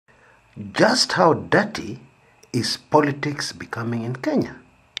Just how dirty is politics becoming in Kenya?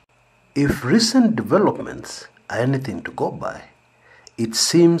 If recent developments are anything to go by, it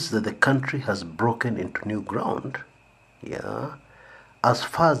seems that the country has broken into new ground, as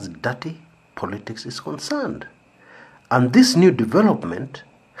far as dirty politics is concerned. And this new development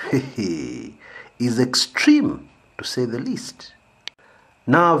is extreme, to say the least.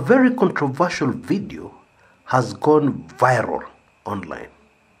 Now, a very controversial video has gone viral online.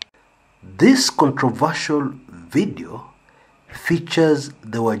 This controversial video features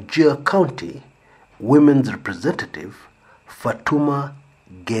the Wajir County Women's Representative Fatuma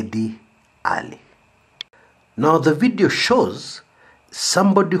Gedi Ali. Now, the video shows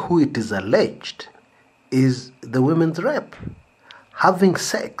somebody who it is alleged is the women's rep having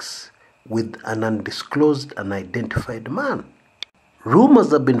sex with an undisclosed, unidentified man.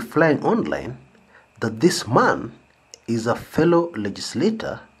 Rumors have been flying online that this man is a fellow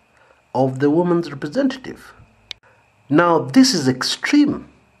legislator of the women's representative. Now, this is extreme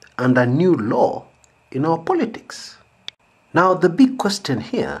and a new law in our politics. Now, the big question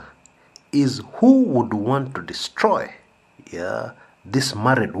here is who would want to destroy this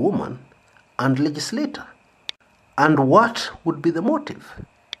married woman and legislator? And what would be the motive?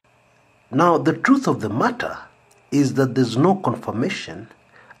 Now, the truth of the matter is that there's no confirmation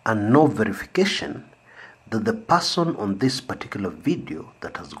and no verification that the person on this particular video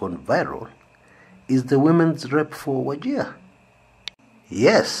that has gone viral is the women's rep for Wajir.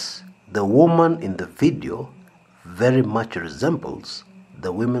 Yes, the woman in the video very much resembles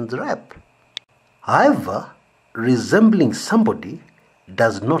the women's rep. However, resembling somebody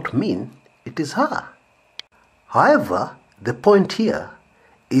does not mean it is her. However, the point here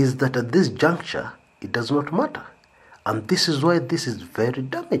is that at this juncture, it does not matter. And this is why this is very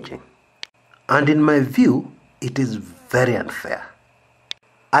damaging. And in my view, it is very unfair.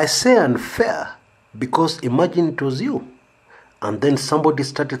 I say unfair because imagine it was you, and then somebody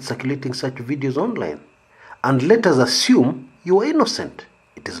started circulating such videos online. And let us assume you are innocent.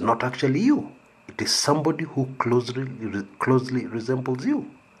 It is not actually you. It is somebody who closely resembles you.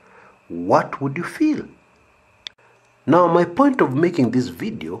 What would you feel? Now, my point of making this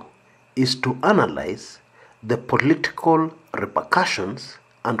video is to analyze the political repercussions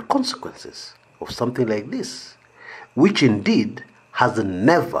and consequences of something like this, which indeed has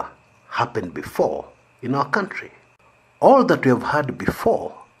never happened before in our country. All that we have had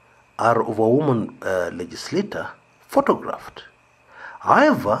before are of a woman legislator photographed.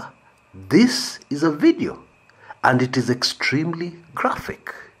 However, this is a video and it is extremely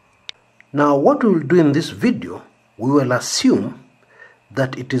graphic. Now, what we will do in this video, we will assume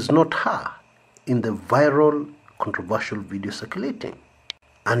that it is not her in the viral controversial video circulating.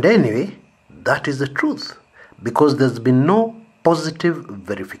 And anyway, that is the truth, because there's been no positive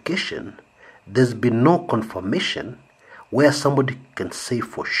verification, there's been no confirmation where somebody can say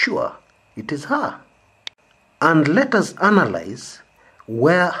for sure it is her. And let us analyze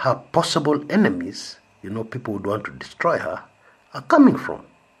where her possible enemies, people who want to destroy her, are coming from.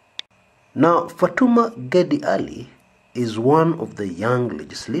 Now, Fatuma Gedi Ali is one of the young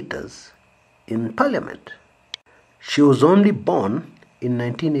legislators in parliament. She was only born in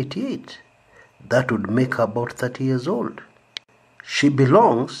 1988. That would make her about 30 years old. She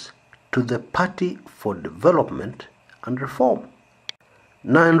belongs to the Party for Development and Reform.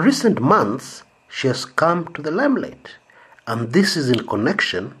 Now, in recent months, she has come to the limelight, and this is in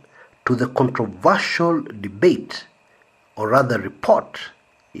connection to the controversial debate, or rather report,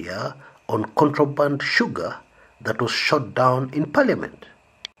 on contraband sugar that was shot down in Parliament.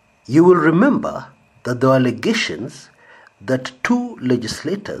 You will remember that there were allegations that two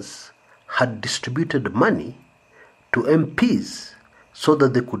legislators had distributed money to MPs so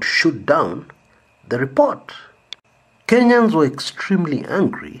that they could shoot down the report. Kenyans were extremely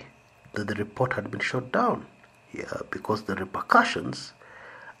angry that the report had been shot down, because the repercussions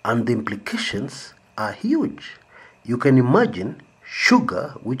and the implications are huge. You can imagine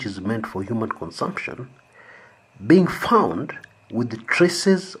sugar, which is meant for human consumption, being found with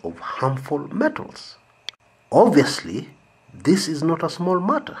traces of harmful metals. Obviously, this is not a small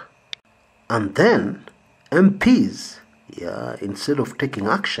matter. And then MPs, instead of taking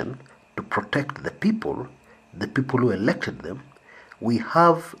action to protect the people who elected them, we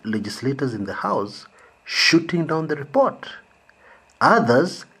have legislators in the House shooting down the report.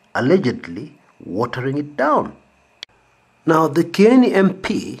 Others allegedly watering it down. Now, the Kieni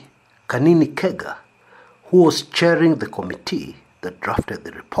MP, Kanini Kega, who was chairing the committee that drafted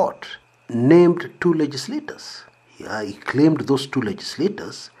the report, named two legislators. He claimed those two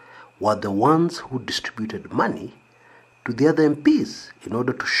legislators were the ones who distributed money to the other MPs in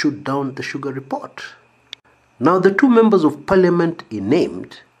order to shoot down the sugar report. Now, the two members of parliament he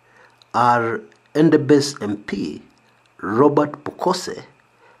named are Endebess MP Robert Pukose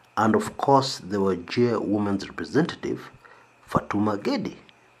and, of course, the Wajir women's representative Fatuma Gedi.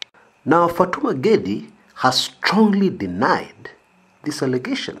 Now, Fatuma Gedi has strongly denied these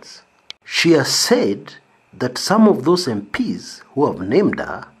allegations. She has said that some of those MPs who have named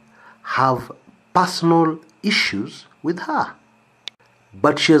her have personal issues with her.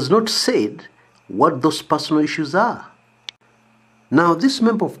 But she has not said what those personal issues are. Now, this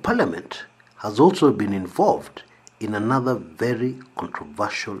member of parliament has also been involved in another very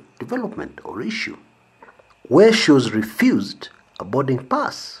controversial development or issue, where she was refused a boarding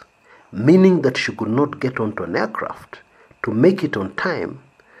pass, meaning that she could not get onto an aircraft to make it on time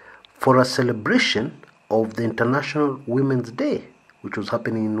for a celebration of the International Women's Day, which was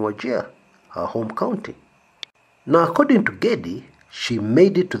happening in Wajir, her home county. Now, according to Gedi, she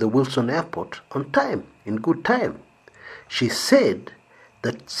made it to the Wilson Airport on time, in good time. She said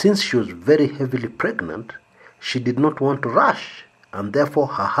that since she was very heavily pregnant, she did not want to rush, and therefore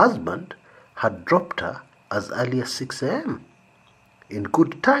her husband had dropped her as early as 6 a.m. in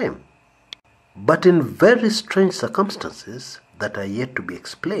good time. But in very strange circumstances that are yet to be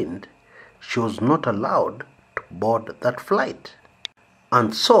explained, she was not allowed to board that flight.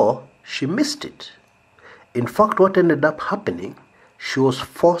 And so she missed it. In fact, what ended up happening, she was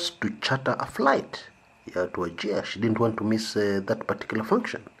forced to charter a flight to Wajir. She didn't want to miss that particular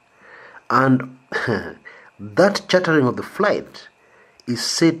function. And that chartering of the flight is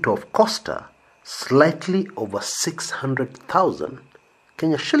said to have cost her slightly over 600,000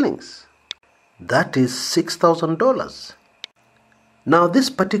 Kenya shillings. That is $6,000. Now, this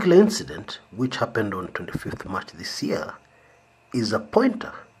particular incident, which happened on 25th March this year, is a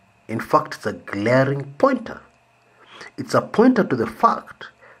pointer. In fact, it's a glaring pointer. It's a pointer to the fact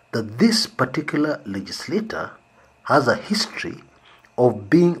that this particular legislator has a history of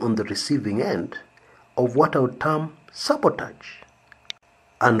being on the receiving end of what I would term sabotage.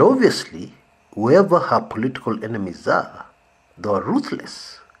 And obviously, whoever her political enemies are, they are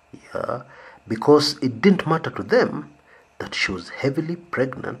ruthless, because it didn't matter to them that she was heavily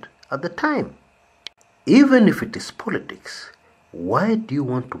pregnant at the time. Even if it is politics, why do you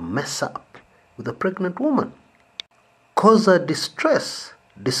want to mess up with a pregnant woman? Cause her distress,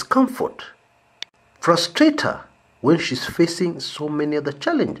 discomfort, frustrate her when she's facing so many other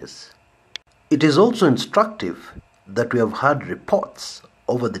challenges. It is also instructive that we have had reports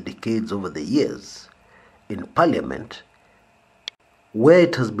over the decades, over the years, in Parliament, where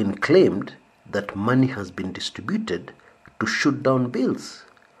it has been claimed that money has been distributed to shoot down bills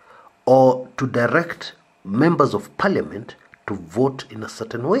or to direct members of Parliament to vote in a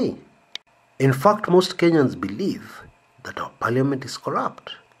certain way. In fact, most Kenyans believe that our Parliament is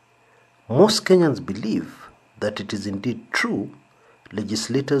corrupt. Most Kenyans believe that it is indeed true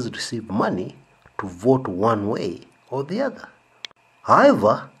legislators receive money to vote one way or the other.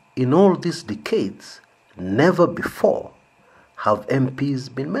 However, in all these decades, never before have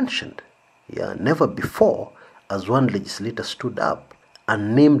MPs been mentioned. Never before has one legislator stood up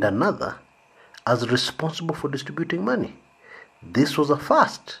and named another as responsible for distributing money. This was a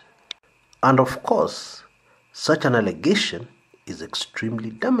first. And of course, such an allegation is extremely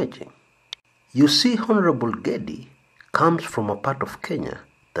damaging. You see, Honorable Gedi comes from a part of Kenya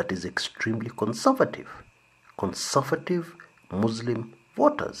that is extremely conservative Muslim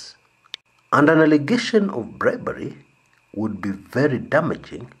voters. And an allegation of bribery would be very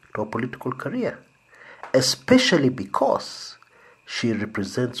damaging to a political career, especially because she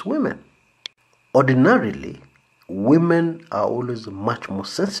represents women. Ordinarily, women are always much more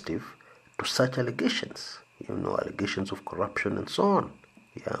sensitive to such allegations, allegations of corruption and so on.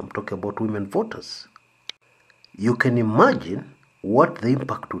 I'm talking about women voters. You can imagine what the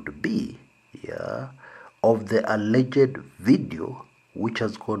impact would be, of the alleged video which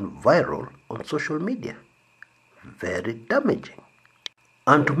has gone viral on social media. Very damaging.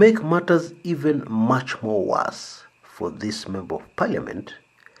 And to make matters even much more worse for this member of parliament,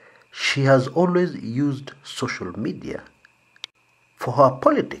 she has always used social media for her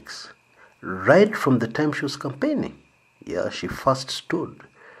politics, right from the time she was campaigning. She first stood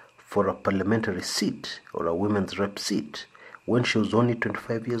for a parliamentary seat or a women's rep seat when she was only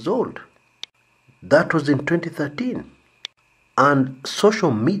 25 years old. That was in 2013. And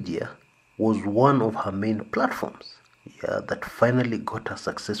social media was one of her main platforms, that finally got her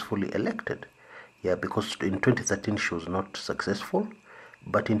successfully elected. Because in 2013 she was not successful,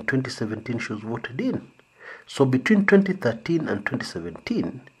 but in 2017 she was voted in. So between 2013 and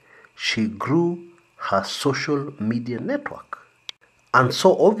 2017, she grew her social media network. And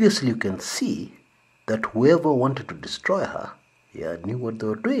so obviously you can see that whoever wanted to destroy her, knew what they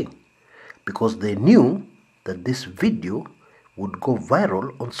were doing, because they knew that this video would go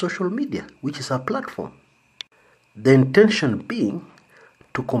viral on social media, which is her platform. The intention being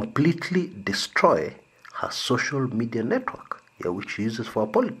to completely destroy her social media network, which she uses for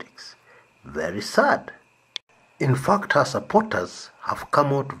politics. Very sad. In fact, her supporters have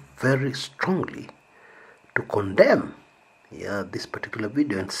come out very strongly to condemn this particular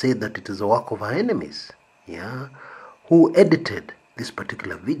video and say that it is a work of her enemies, who edited this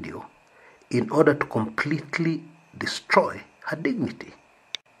particular video in order to completely destroy her dignity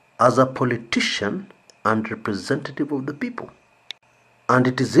as a politician and representative of the people. And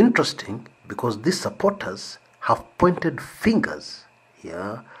it is interesting because these supporters have pointed fingers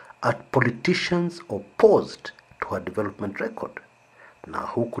at politicians opposed to her development record. Now,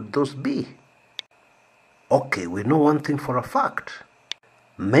 who could those be? Okay, we know one thing for a fact.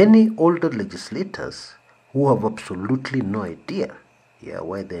 Many older legislators who have absolutely no idea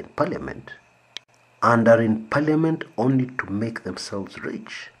why they're in parliament and are in parliament only to make themselves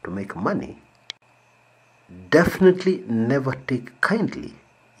rich, to make money, definitely never take kindly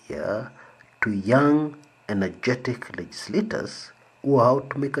to young, energetic legislators who are out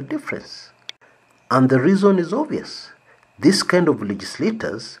to make a difference. And the reason is obvious. This kind of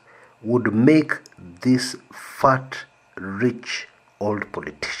legislators would make these fat, rich, old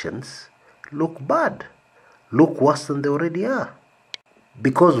politicians look bad, look worse than they already are.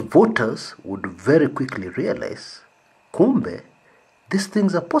 Because voters would very quickly realize, kumbe, these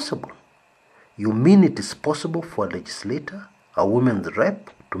things are possible. You mean it is possible for a legislator, a woman's rep,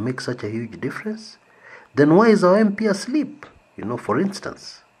 to make such a huge difference? Then why is our MP asleep? For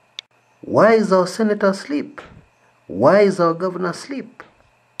instance. Why is our senator asleep? Why is our governor asleep?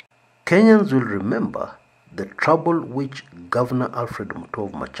 Kenyans will remember the trouble which Governor Alfred Mutua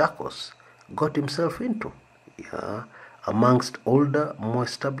of Machakos got himself into, amongst older, more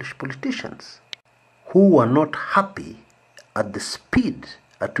established politicians who were not happy at the speed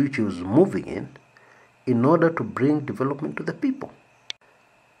at which he was moving in order to bring development to the people.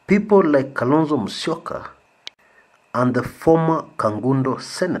 People like Kalonzo Musyoka and the former Kangundo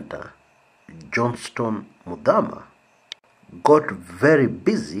senator, Johnston Muthama, got very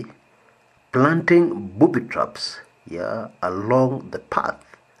busy planting booby traps along the path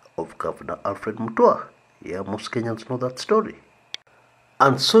of Governor Alfred Mutua. Most Kenyans know that story.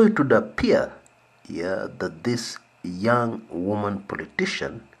 And so it would appear that this young woman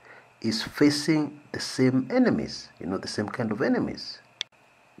politician is facing the same enemies, the same kind of enemies.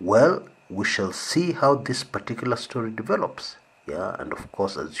 Well, we shall see how this particular story develops. And of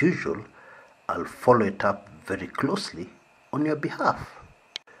course, as usual, I'll follow it up very closely on your behalf.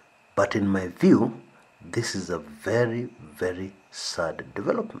 But in my view, this is a very, very sad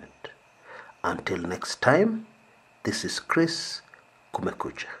development. Until next time, this is Chris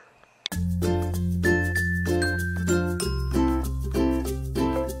Kumekucha.